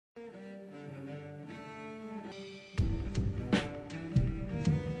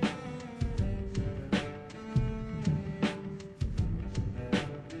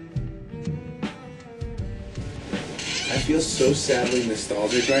I feel so sadly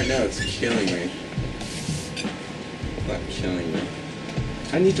nostalgic right now, it's killing me. Not killing me.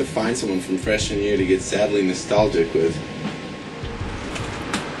 I need to find someone from freshman year to get sadly nostalgic with.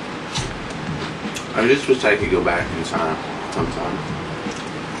 I just wish I could go back in time sometime.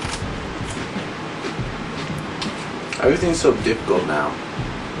 Everything's so difficult now.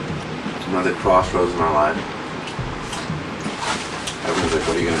 I'm at the crossroads in my life. Everyone's like,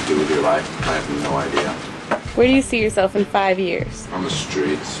 what are you going to do with your life? I have no idea. Where do you see yourself in 5 years? On the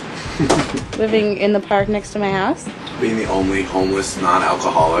streets. Living in the park next to my house? Being the only homeless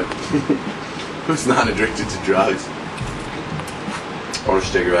non-alcoholic who's not addicted to drugs or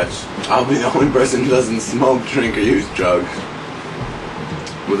cigarettes. I'll be the only person who doesn't smoke, drink, or use drugs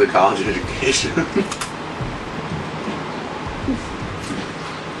with a college education.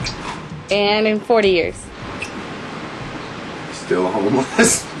 And in 40 years? Still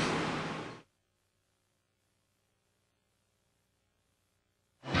homeless.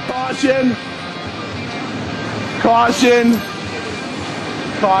 Caution! Caution!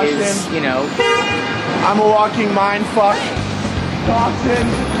 Caution! Is, you know, I'm a walking mind fuck. Caution!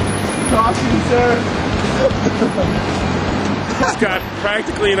 Caution, sir! He's got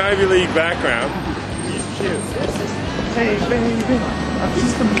practically an Ivy League background. He's cute. Hey, baby. I'm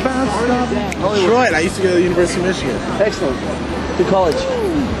just about to stop. Detroit. I used to go to the University of Michigan. excellent. To college.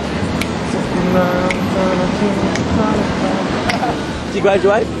 Did you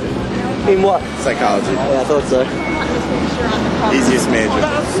graduate? In what? Psychology. Yeah, I thought so. Easiest major.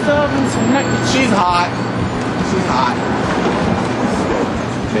 She's hot. She's hot.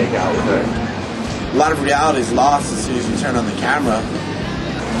 Fake out with her. A lot of reality is lost as soon as you turn on the camera.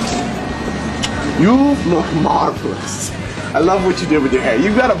 You look marvelous. I love what you did with your hair.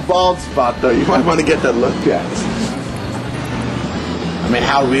 You've got a bald spot though. You might want to get that looked at. I mean,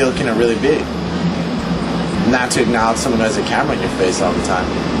 how real can it really be? Not to acknowledge someone who has a camera in your face all the time.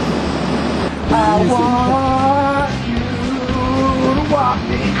 I want